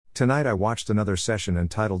Tonight I watched another session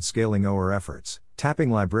entitled Scaling OER Efforts,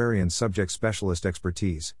 Tapping Librarian Subject Specialist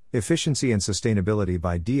Expertise, Efficiency and Sustainability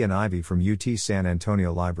by D. and Ivy from UT San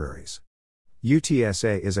Antonio Libraries.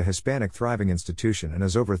 UTSA is a Hispanic thriving institution and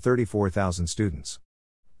has over 34,000 students.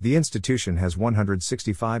 The institution has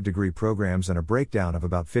 165 degree programs and a breakdown of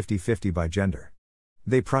about 50-50 by gender.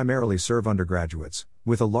 They primarily serve undergraduates,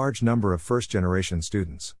 with a large number of first-generation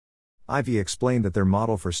students. Ivy explained that their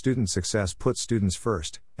model for student success puts students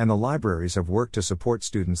first, and the libraries have worked to support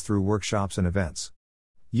students through workshops and events.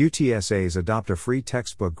 UTSA's Adopt a Free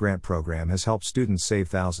Textbook Grant program has helped students save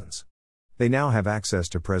thousands. They now have access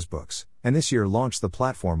to Pressbooks, and this year launched the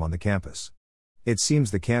platform on the campus. It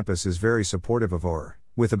seems the campus is very supportive of OER,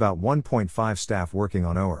 with about 1.5 staff working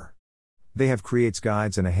on OER. They have creates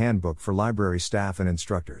guides and a handbook for library staff and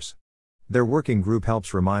instructors. Their working group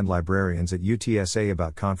helps remind librarians at UTSA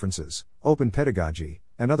about conferences, open pedagogy,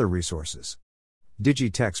 and other resources.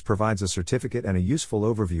 Digitex provides a certificate and a useful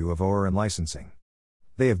overview of OER and licensing.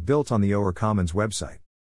 They have built on the OER Commons website.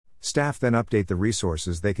 Staff then update the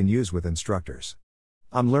resources they can use with instructors.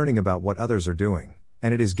 I'm learning about what others are doing,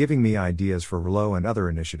 and it is giving me ideas for RLO and other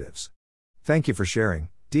initiatives. Thank you for sharing,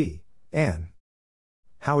 D. Ann.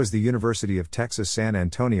 How is the University of Texas San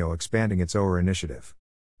Antonio expanding its OER initiative?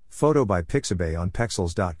 Photo by Pixabay on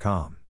Pexels.com.